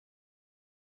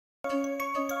Namaste.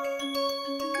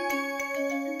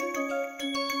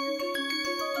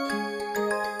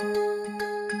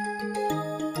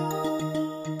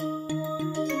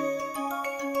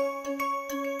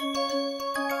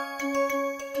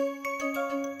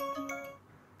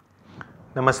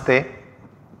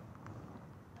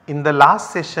 In the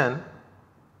last session,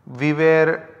 we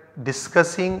were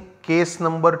discussing case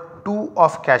number 2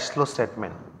 of cash flow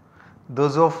statement.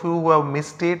 Those of you who have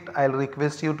missed it, I will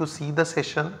request you to see the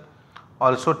session.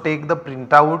 Also take the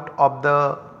printout of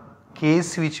the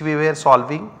case which we were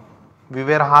solving. We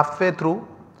were halfway through,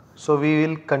 so we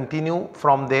will continue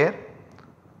from there.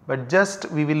 But just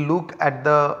we will look at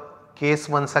the case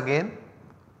once again.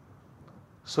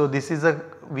 So this is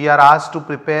we are asked to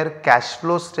prepare cash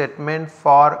flow statement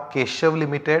for Keshav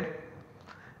Limited.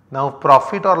 Now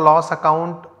profit or loss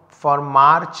account for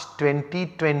March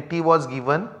 2020 was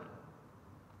given.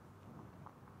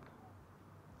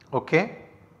 Okay.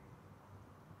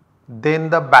 Then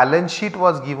the balance sheet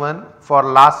was given for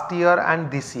last year and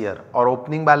this year, or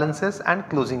opening balances and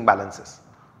closing balances.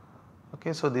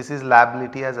 Okay, so this is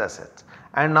liability as assets.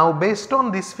 And now based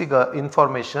on this figure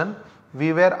information,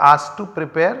 we were asked to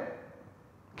prepare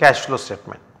cash flow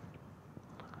statement.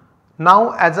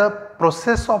 Now as a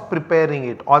process of preparing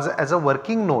it, as a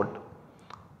working note,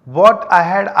 what I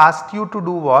had asked you to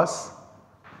do was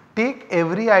take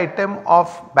every item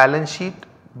of balance sheet,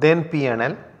 then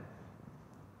P&L,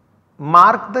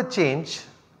 mark the change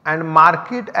and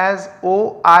mark it as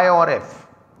O, I or F.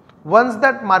 Once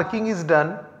that marking is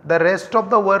done, the rest of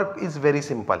the work is very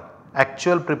simple,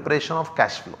 actual preparation of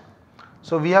cash flow.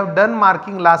 So we have done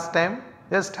marking last time,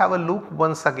 just have a look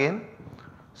once again.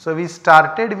 So we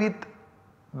started with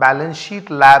balance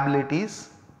sheet liabilities,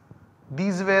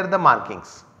 these were the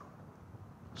markings.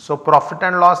 So profit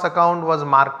and loss account was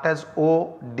marked as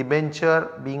O, debenture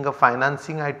being a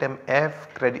financing item F,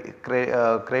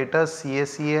 creditors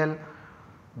CACL,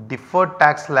 deferred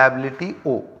tax liability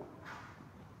O.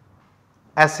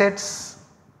 Assets,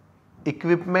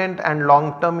 equipment and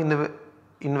long term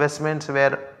investments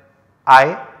were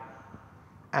I,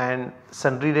 and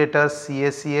sundry debtors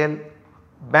CACL.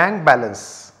 Bank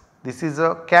balance, this is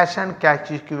a cash and cash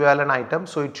equivalent item,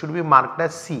 so it should be marked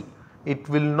as C. It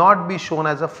will not be shown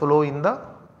as a flow in the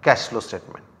cash flow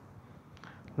statement.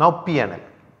 Now P&L.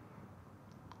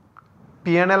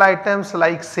 P&L items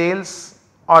like sales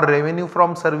or revenue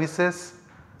from services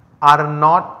are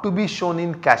not to be shown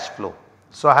in cash flow.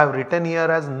 So I have written here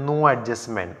as no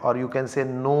adjustment, or you can say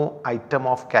no item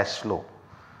of cash flow.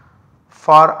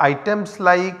 For items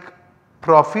like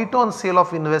profit on sale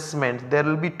of investment, there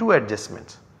will be 2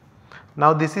 adjustments.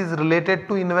 Now this is related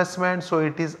to investment, so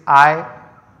it is I,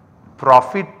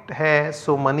 profit hai,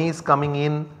 so money is coming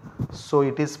in, so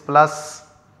it is plus,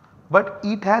 but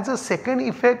it has a second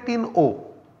effect in O.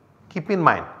 Keep in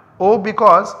mind O,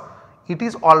 because it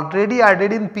is already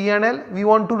added in P&L, we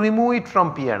want to remove it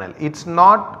from P&L. It is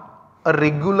not a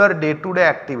regular day to day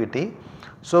activity.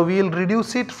 So we will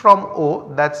reduce it from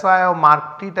O, that is why I have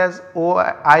marked it as O,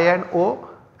 I and O,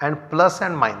 and plus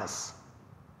and minus.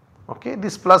 Okay,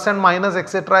 this plus and minus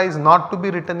etc. is not to be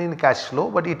written in cash flow,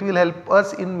 but it will help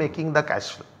us in making the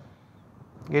cash flow.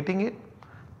 Getting it?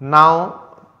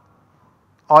 Now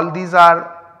all these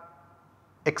are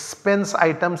expense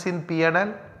items in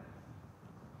P&L.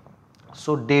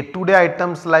 So day to day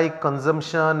items like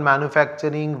consumption,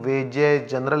 manufacturing, wages,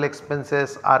 general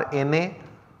expenses are NA.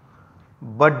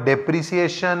 But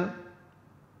depreciation,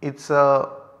 it is a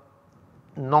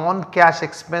non-cash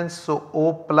expense, so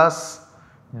O plus,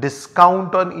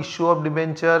 discount on issue of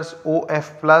debentures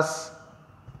OF plus,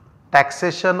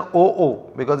 taxation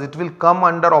OO, because it will come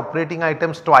under operating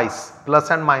items twice, plus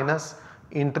and minus,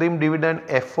 interim dividend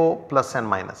FO plus and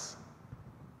minus.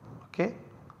 Okay.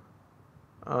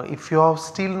 If you have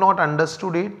still not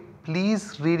understood it,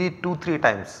 please read it 2-3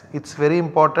 times, it is very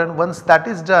important. Once that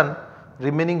is done,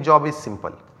 remaining job is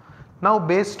simple. Now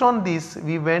based on this,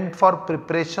 we went for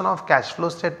preparation of cash flow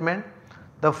statement.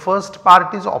 The first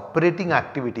part is operating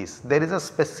activities. There is a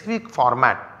specific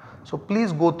format. So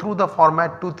please go through the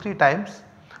format 2-3 times.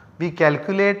 We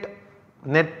calculate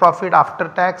net profit after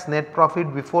tax, net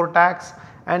profit before tax,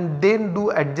 and then do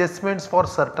adjustments for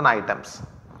certain items.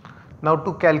 Now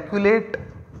to calculate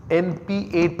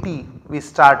NPAT, we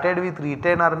started with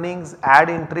retained earnings, add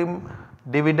interim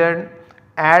dividend,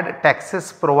 add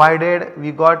taxes provided,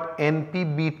 we got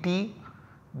NPBT,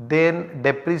 then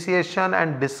depreciation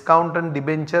and discount on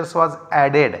debentures was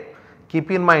added.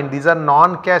 Keep in mind, these are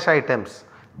non-cash items,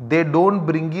 they do not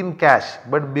bring in cash,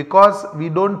 but because we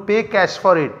do not pay cash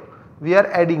for it, we are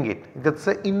adding it, that is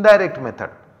an indirect method.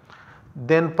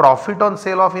 Then profit on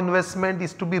sale of investment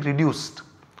is to be reduced.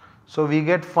 So we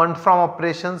get fund from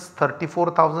operations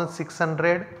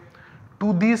 34,600.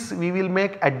 To this we will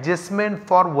make adjustment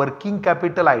for working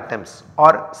capital items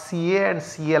or CA and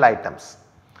CL items.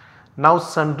 Now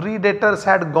sundry debtors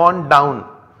had gone down.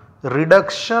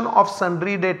 Reduction of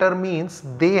sundry debtor means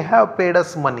they have paid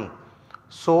us money.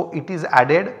 So it is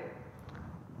added.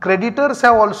 Creditors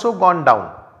have also gone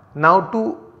down. Now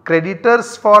to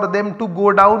creditors, for them to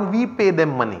go down we pay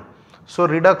them money. So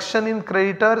reduction in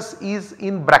creditors is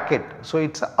in bracket. So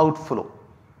it is outflow.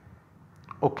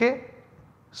 Okay.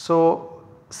 So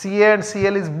CA and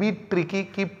CL is bit tricky,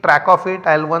 keep track of it.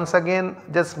 I will once again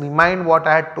just remind what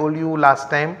I had told you last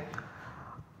time.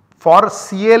 For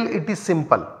CL it is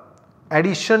simple.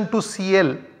 Addition to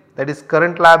CL, that is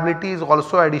current liability, is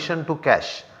also addition to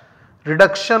cash.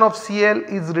 Reduction of CL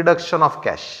is reduction of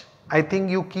cash. I think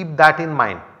you keep that in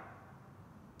mind.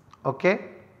 Okay.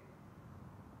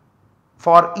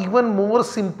 For even more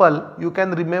simple, you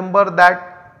can remember that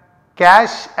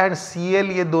cash and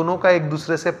CL ये दोनों का एक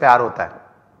दूसरे से प्यार होता है.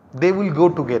 They will go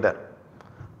together.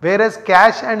 Whereas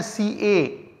cash and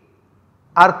CA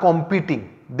are competing,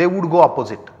 they would go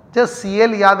opposite. Just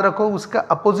CL याद रखो, उसका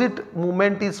opposite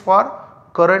movement is for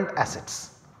current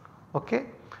assets. Okay.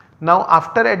 Now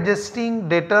after adjusting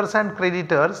debtors and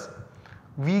creditors,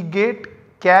 we get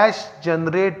cash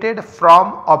generated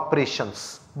from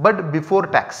operations but before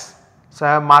tax. So I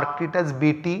have marked it as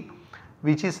BT,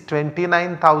 which is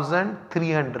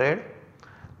 29,300.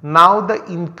 Now the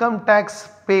income tax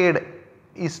paid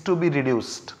is to be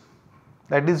reduced,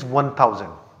 that is 1,000.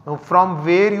 Now from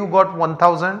where you got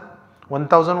 1,000?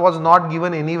 1,000 was not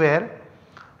given anywhere,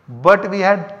 but we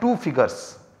had two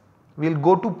figures. We will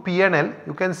go to P&L.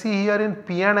 You can see here in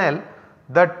P&L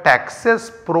the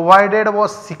taxes provided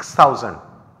was 6,000.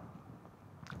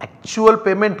 Actual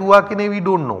payment हुआ कि नहीं we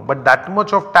don't know, but that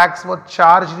much of tax was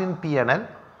charged in P&L.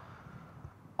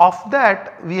 Of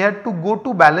that we had to go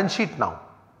to balance sheet now.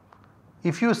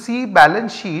 If you see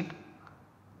balance sheet,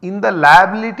 in the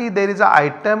liability there is an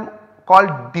item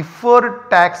called deferred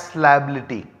tax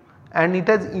liability and it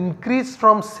has increased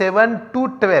from 7 to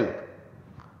 12.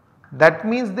 That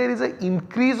means there is an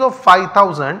increase of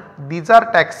 5,000. These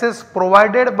are taxes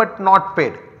provided but not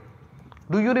paid.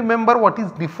 Do you remember what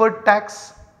is deferred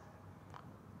tax?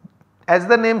 As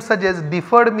the name suggests,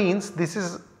 deferred means this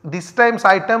is this time's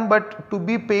item but to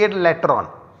be paid later on.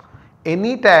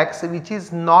 Any tax which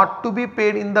is not to be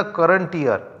paid in the current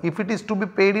year, if it is to be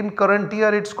paid in current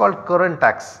year it is called current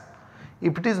tax.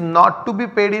 If it is not to be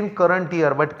paid in current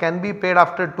year but can be paid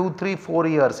after 2, 3, 4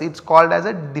 years, it is called as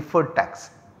a deferred tax.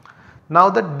 Now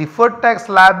the deferred tax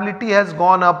liability has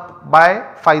gone up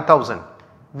by 5,000.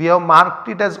 We have marked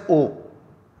it as O.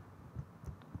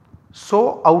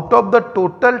 So out of the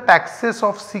total taxes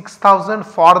of 6,000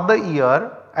 for the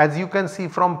year, as you can see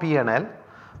from P&L,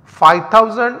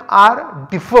 5,000 are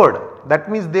deferred. That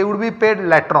means they would be paid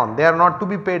later on, they are not to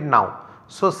be paid now.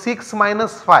 So 6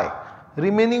 minus 5,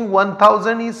 remaining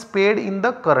 1,000 is paid in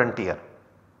the current year.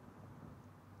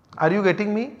 Are you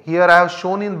getting me? Here I have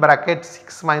shown in bracket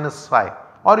 6 minus 5,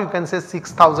 or you can say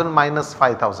 6,000 minus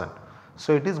 5,000.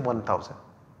 So it is 1,000.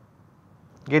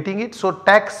 Getting it? So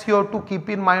tax you have to keep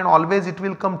in mind always, it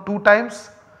will come two times.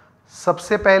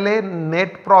 सबसे पहले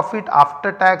net profit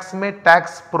after tax में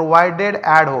tax provided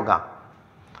add होगा,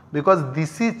 because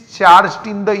this is charged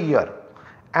in the year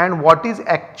and what is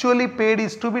actually paid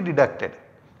is to be deducted.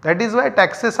 That is why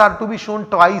taxes are to be shown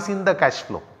twice in the cash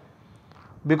flow,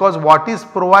 because what is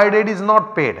provided is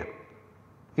not paid,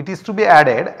 it is to be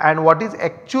added, and what is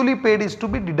actually paid is to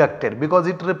be deducted because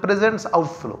it represents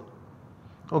outflow.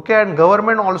 Okay, and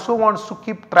government also wants to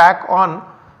keep track on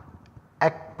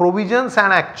provisions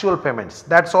and actual payments.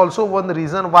 That is also one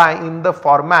reason why in the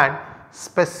format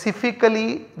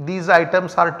specifically these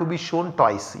items are to be shown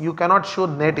twice. You cannot show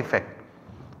net effect,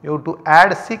 you have to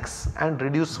add 6 and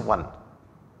reduce 1.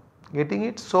 Getting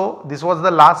it? So this was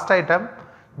the last item.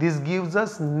 This gives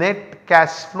us net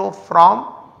cash flow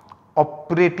from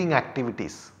operating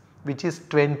activities, which is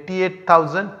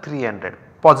 28,300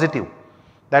 positive.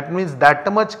 That means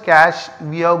that much cash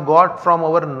we have got from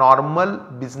our normal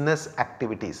business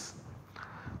activities.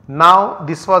 Now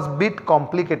this was bit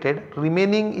complicated,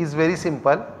 remaining is very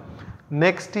simple.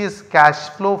 Next is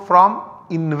cash flow from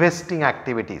investing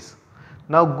activities.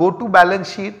 Now go to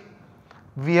balance sheet.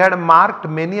 We had marked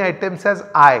many items as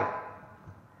I.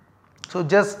 So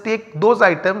just take those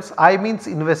items, I means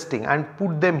investing, and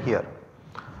put them here.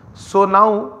 So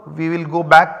now we will go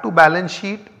back to balance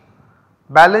sheet.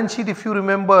 Balance sheet, if you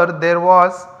remember, there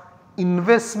was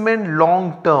investment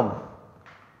long term.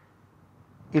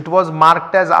 It was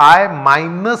marked as I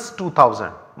minus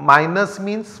 2000. minus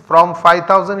means from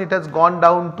 5,000 it has gone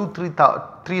down to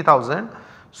 3,000.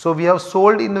 So we have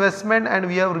sold investment and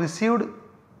we have received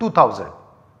 2,000.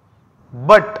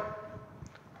 But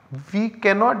we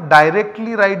cannot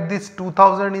directly write this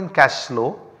 2,000 in cash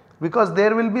flow because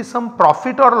there will be some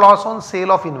profit or loss on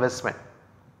sale of investment.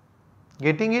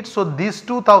 Getting it? So this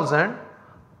 2,000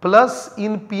 plus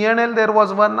in P&L there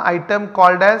was one item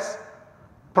called as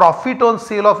profit on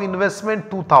sale of investment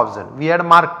 2,000. We had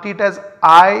marked it as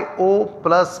IO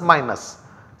plus minus.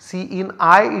 See, in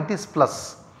I it is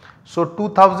plus. So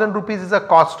 2,000 rupees is a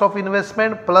cost of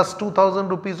investment plus 2,000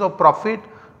 rupees of profit.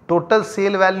 Total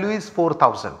sale value is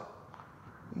 4,000.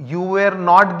 You were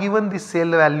not given the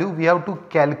sale value. We have to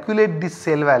calculate this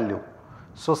sale value.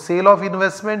 So sale of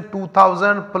investment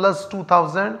 2,000 plus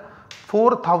 2,000,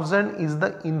 4,000 is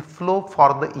the inflow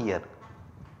for the year.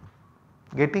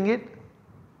 Getting it?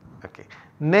 Okay.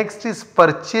 Next is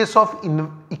purchase of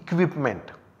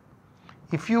equipment.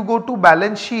 If you go to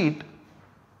balance sheet,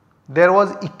 there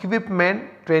was equipment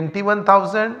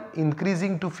 21,000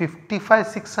 increasing to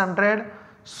 55,600.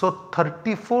 So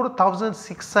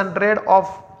 34,600 of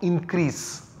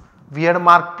increase. We had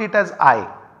marked it as I.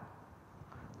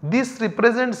 This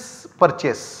represents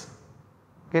purchase.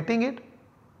 Getting it?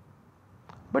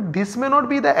 But this may not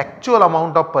be the actual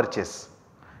amount of purchase.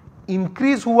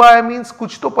 Increase हुआ है means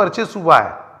कुछ तो purchase हुआ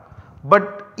है,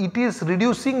 but it is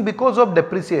reducing because of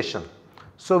depreciation.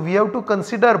 So we have to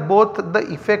consider both the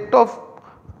effect of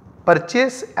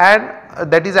purchase and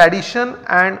that is addition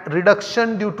and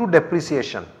reduction due to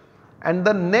depreciation, and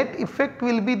the net effect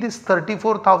will be this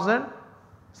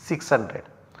 34,600.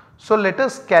 So let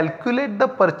us calculate the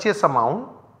purchase amount.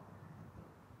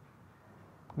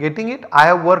 Getting it? I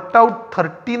have worked out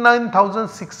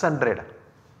 39,600.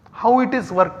 How it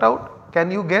is worked out?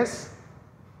 Can you guess?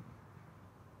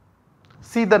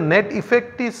 See, the net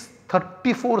effect is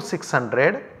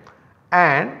 34,600,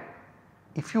 and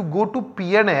if you go to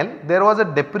P&L, there was a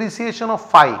depreciation of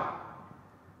 5.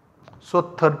 So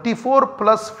 34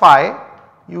 plus 5,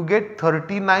 you get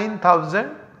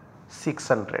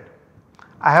 39,600.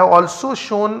 I have also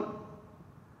shown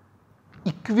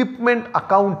equipment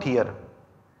account here.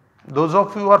 Those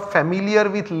of you who are familiar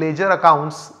with ledger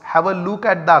accounts, have a look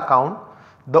at the account.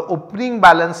 The opening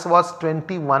balance was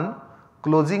 21,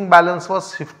 closing balance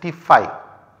was 55.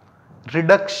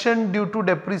 Reduction due to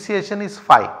depreciation is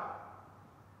 5.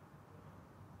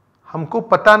 हमको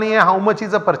पता नहीं है how much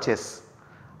is a purchase.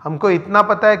 हमको इतना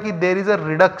पता है कि there is a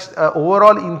reduction,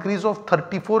 overall increase of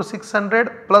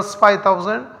 34,600 plus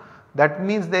 5,000. That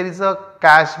means there is a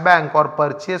cash bank or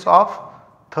purchase of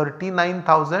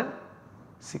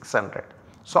 39,600.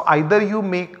 So either you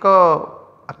make a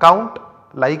account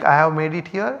like I have made it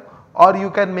here, or you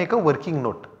can make a working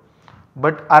note.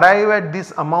 But arrive at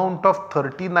this amount of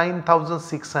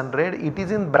 39,600, it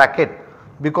is in bracket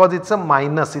because it is a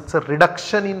minus, it is a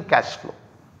reduction in cash flow.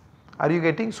 Are you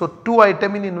getting? So 2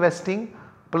 item in investing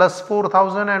plus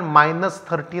 4,000 and minus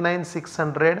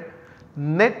 39,600.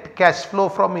 Net cash flow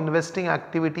from investing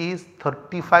activity is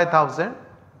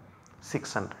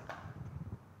 35,600.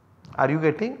 Are you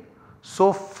getting?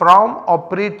 So from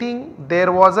operating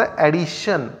there was a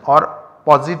addition or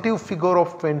positive figure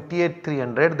of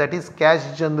 28,300, that is cash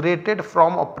generated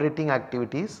from operating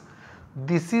activities.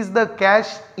 This is the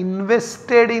cash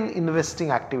invested in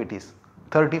investing activities,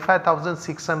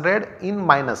 35,600 in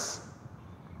minus.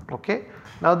 Okay.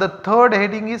 Now the third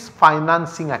heading is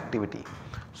financing activity.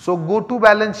 So go to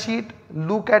balance sheet,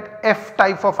 look at F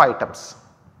type of items.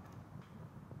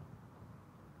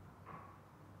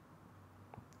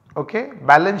 Okay.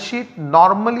 Balance sheet,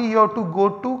 normally you have to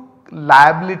go to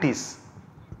liabilities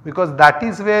because that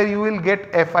is where you will get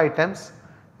F items.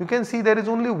 You can see there is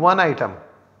only one item,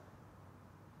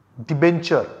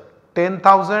 debenture.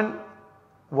 10,000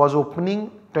 was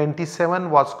opening, 27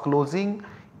 was closing,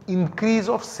 increase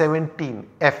of 17,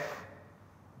 F.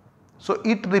 So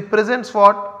it represents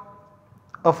what?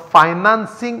 A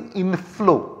financing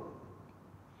inflow.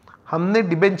 हमने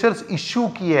debentures issue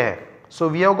किए हैं. So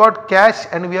we have got cash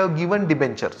and we have given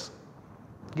debentures.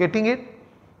 Getting it?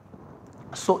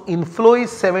 So inflow is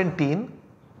 17,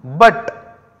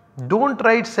 but don't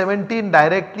write 17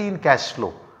 directly in cash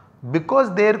flow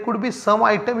because there could be some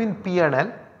item in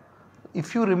P&L.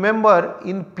 If you remember,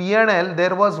 in P&L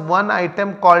there was one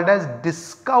item called as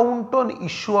discount on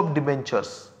issue of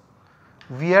debentures.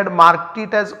 We had marked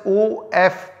it as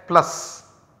OF plus.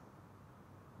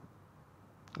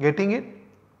 Getting it?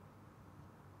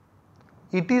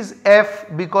 It is F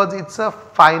because it is a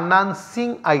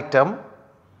financing item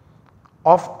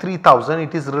of 3,000.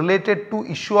 It is related to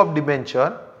issue of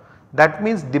debenture. That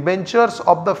means debentures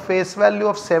of the face value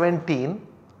of 17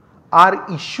 are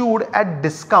issued at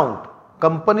discount.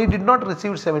 Company did not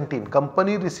receive 17,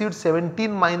 company received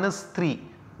 17 minus 3,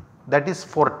 that is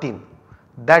 14.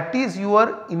 That is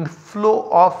your inflow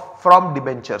of from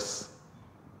debentures.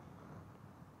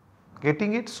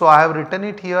 Getting it? So, I have written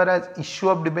it here as issue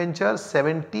of debentures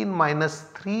 17 minus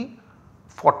 3,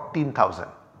 14,000.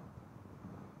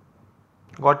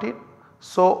 Got it?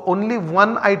 So, only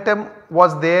one item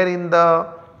was there in the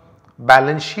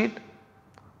balance sheet,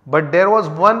 but there was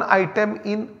one item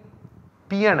in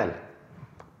P&L,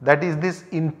 that is this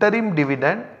interim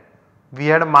dividend. We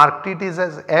had marked it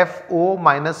as FO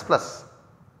minus plus.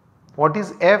 What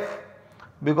is F?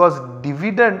 Because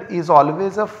dividend is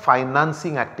always a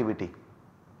financing activity.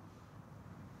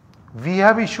 We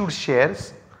have issued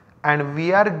shares and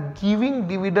we are giving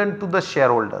dividend to the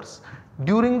shareholders.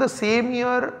 During the same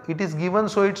year it is given,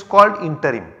 so it is called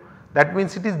interim. That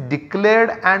means it is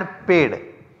declared and paid.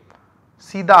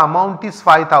 See, the amount is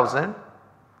 5,000.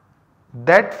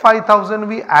 That 5,000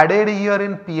 we added here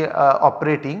in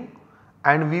operating,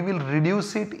 and we will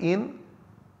reduce it in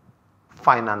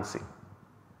financing.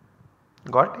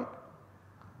 Got it?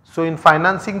 So, in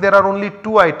financing there are only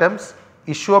two items,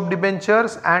 issue of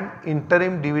debentures and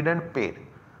interim dividend paid,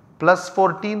 plus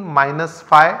 14 minus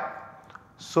 5.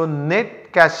 So,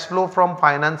 net cash flow from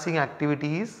financing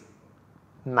activity is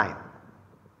 9.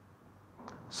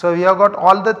 So, we have got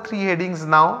all the three headings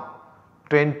now,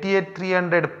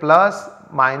 28,300 plus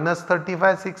minus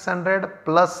 35,600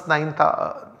 plus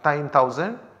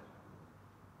 9,000.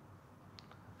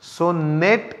 So,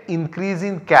 net increase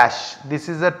in cash, this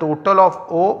is a total of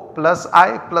O plus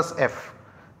I plus F,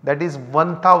 that is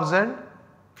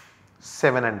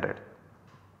 1,700.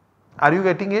 Are you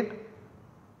getting it?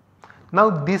 Now,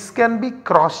 this can be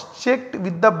cross checked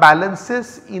with the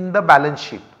balances in the balance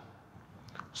sheet.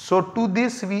 So, to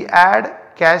this we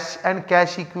add cash and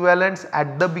cash equivalents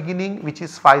at the beginning, which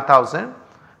is 5,000,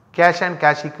 cash and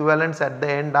cash equivalents at the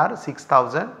end are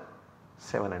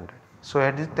 6,700. So,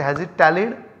 has it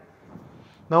tallied?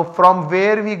 Now, from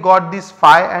where we got this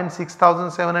 5 and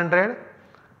 6,700,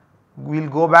 we will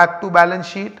go back to balance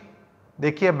sheet.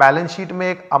 देखिए balance sheet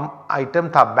में एक item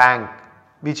था bank,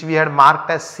 which we had marked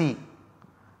as C,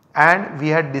 and we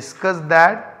had discussed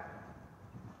that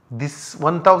this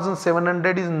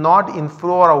 1,700 is not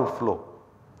inflow or outflow.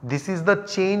 This is the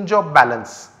change of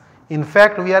balance. In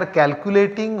fact, we are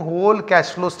calculating whole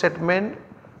cash flow statement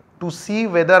to see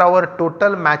whether our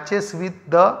total matches with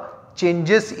the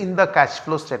changes in the cash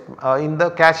flow statement, in the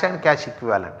cash and cash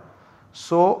equivalent.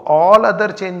 So, all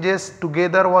other changes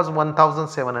together was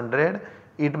 1,700.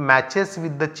 It matches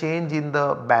with the change in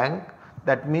the bank.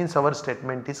 That means our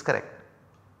statement is correct.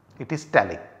 It is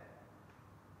tallying.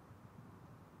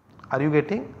 Are you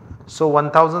getting? So,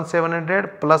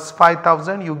 1,700 plus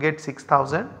 5,000, you get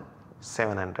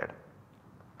 6,700.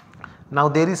 Now,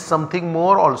 there is something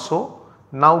more also.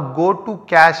 Now, go to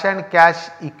cash and cash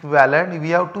equivalent. We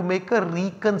have to make a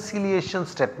reconciliation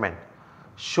statement.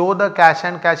 Show the cash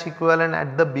and cash equivalent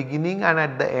at the beginning and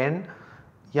at the end.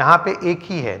 यहाँ पे एक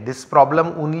ही है. This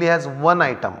problem only has one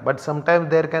item, but sometimes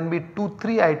there can be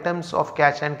 2-3 items of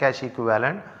cash and cash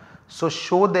equivalent. So,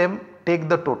 show them, take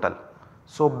the total.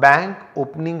 So, bank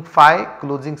opening 5,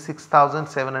 closing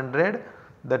 6,700,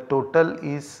 the total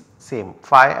is same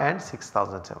 5 and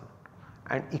 6,700,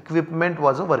 and equipment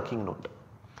was a working note.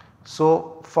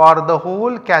 So, for the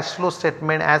whole cash flow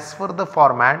statement as per the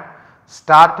format,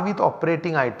 start with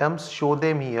operating items, show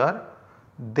them here,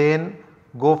 then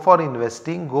go for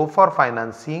investing, go for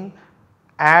financing,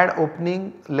 add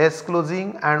opening, less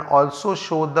closing, and also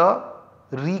show the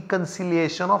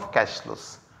reconciliation of cash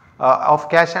flows. Of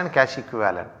cash and cash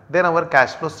equivalent, then our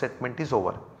cash flow statement is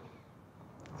over.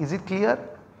 Is it clear?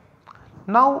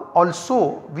 Now,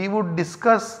 also we would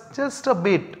discuss just a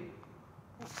bit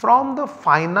from the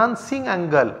financing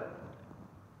angle.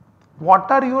 What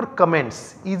are your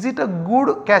comments? Is it a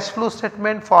good cash flow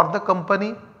statement for the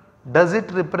company? Does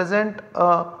it represent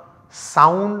a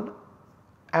sound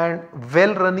and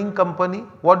well running company?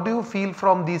 What do you feel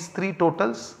from these three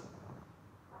totals?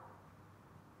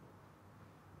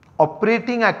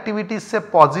 Operating activities से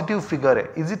positive figure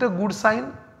है, is it a good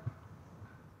sign?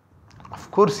 Of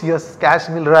course yes, cash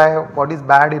मिल रहा है, what is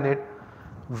bad in it?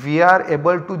 We are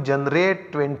able to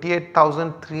generate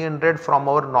 28,300 from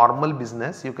our normal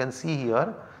business. You can see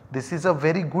here, this is a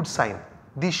very good sign.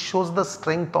 This shows the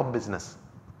strength of business.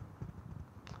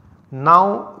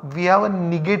 Now we have a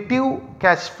negative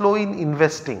cash flow in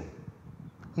investing.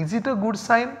 Is it a good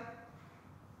sign?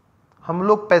 हम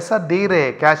लोग पैसा दे रहे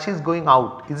हैं, cash is going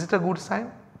out, is it a good sign?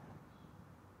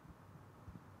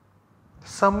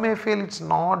 सम में feel it's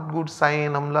not good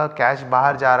sign, हम लोग cash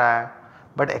बाहर जा रहा है.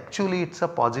 but actually it is a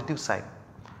positive sign,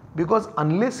 because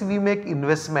unless we make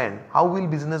investment, how will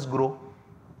business grow?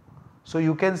 So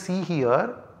you can see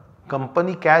here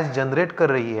company cash generate कर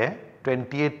रही है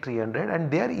 28,300 and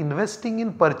they are investing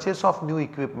in purchase of new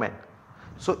equipment.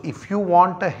 So if you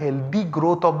want a healthy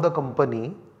growth of the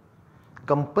company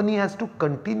has to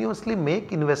continuously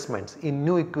make investments in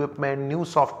new equipment, new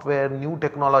software, new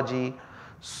technology,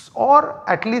 or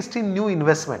at least in new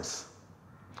investments.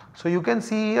 So you can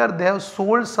see here they have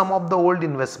sold some of the old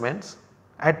investments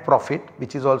at profit,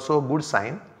 which is also a good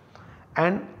sign,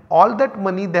 and all that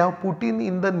money they have put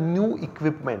in the new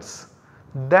equipments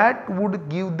that would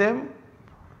give them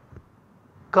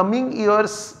coming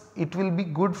years, it will be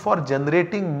good for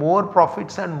generating more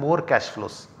profits and more cash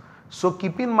flows. So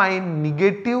keep in mind,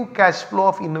 negative cash flow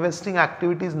of investing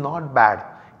activity is not bad.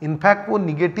 In fact वो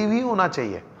negative ही होना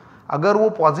चाहिए. अगर वो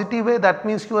positive है, that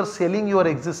means you are selling your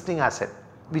existing asset,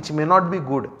 which may not be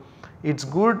good. It's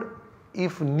good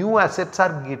if new assets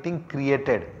are getting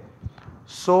created.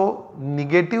 So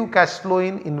negative cash flow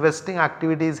in investing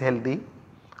activity is healthy.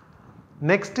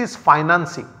 Next is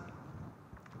financing.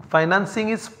 Financing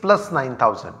is plus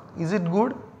 9,000. Is it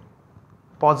good?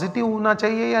 Positive होना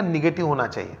चाहिए या negative होना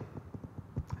चाहिए?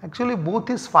 Actually both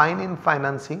is fine in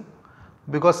financing,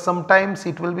 because sometimes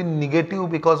it will be negative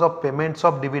because of payments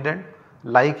of dividend,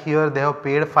 like here they have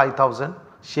paid 5,000.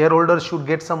 Shareholders should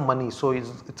get some money, so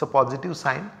it's a positive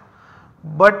sign.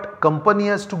 But company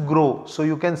has to grow, so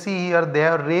you can see here they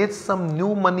have raised some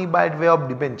new money by way of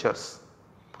debentures.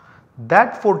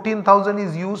 That 14,000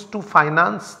 is used to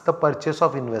finance the purchase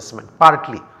of investment,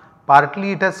 partly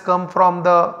it has come from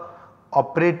the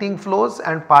operating flows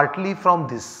and partly from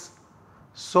this.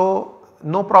 So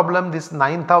no problem, this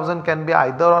 9,000 can be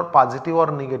either or positive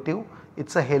or negative, it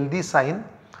is a healthy sign.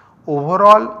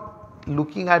 Overall,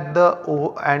 looking at the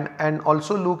and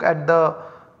also look at the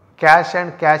cash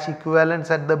and cash equivalents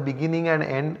at the beginning and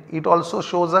end, it also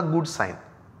shows a good sign.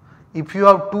 If you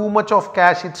have too much of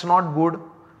cash, it is not good.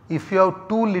 If you have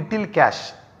too little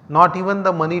cash, not even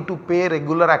the money to pay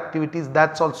regular activities,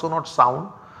 that is also not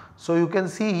sound. So you can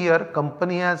see here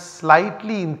company has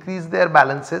slightly increased their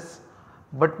balances,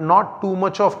 but not too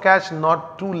much of cash,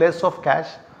 not too less of cash.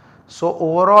 So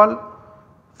overall,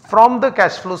 from the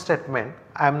cash flow statement,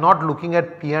 I am not looking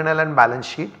at P&L and balance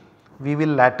sheet. We will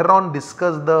later on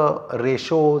discuss the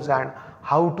ratios and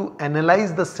how to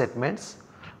analyze the statements.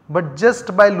 But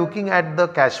just by looking at the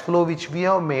cash flow which we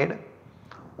have made,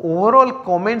 overall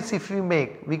comments if we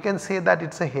make, we can say that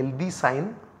it is a healthy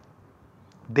sign.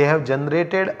 They have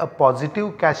generated a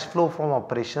positive cash flow from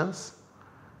operations.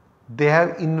 They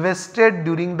have invested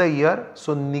during the year,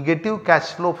 so negative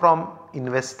cash flow from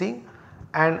investing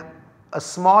and a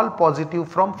small positive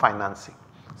from financing.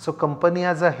 So company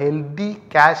has a healthy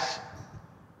cash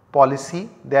policy,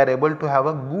 they are able to have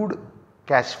a good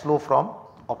cash flow from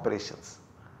operations.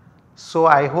 So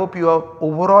I hope you have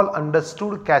overall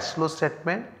understood cash flow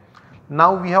statement.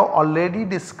 Now we have already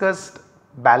discussed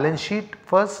balance sheet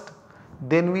first,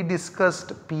 then we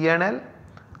discussed P&L.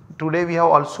 Today we have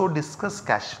also discussed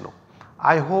cash flow.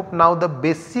 I hope now the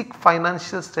basic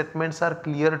financial statements are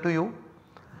clear to you.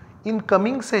 In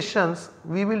coming sessions,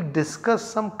 we will discuss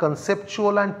some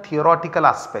conceptual and theoretical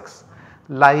aspects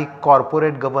like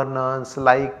corporate governance,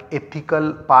 like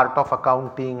ethical part of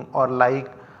accounting, or like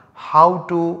how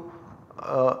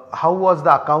was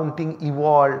the accounting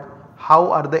evolved,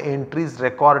 how are the entries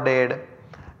recorded.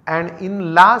 And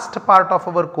in last part of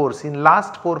our course, in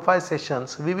last 4-5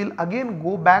 sessions, we will again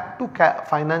go back to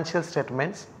financial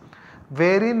statements,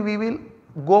 wherein we will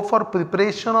go for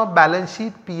preparation of balance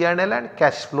sheet, P&L and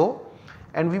cash flow,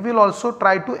 and we will also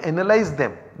try to analyze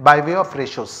them by way of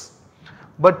ratios.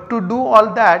 But to do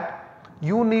all that,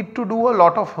 you need to do a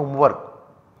lot of homework.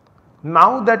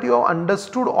 Now that you have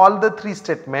understood all the 3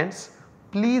 statements,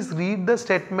 please read the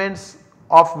statements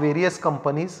of various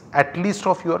companies, at least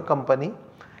of your company,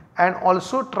 and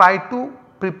also try to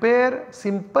prepare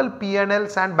simple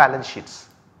P&Ls and balance sheets.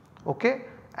 Okay?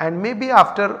 And maybe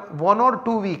after 1 or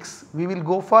 2 weeks, we will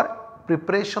go for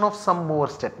preparation of some more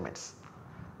statements.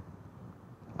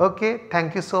 Okay,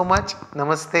 thank you so much.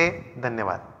 Namaste,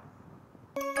 Dhanyavad.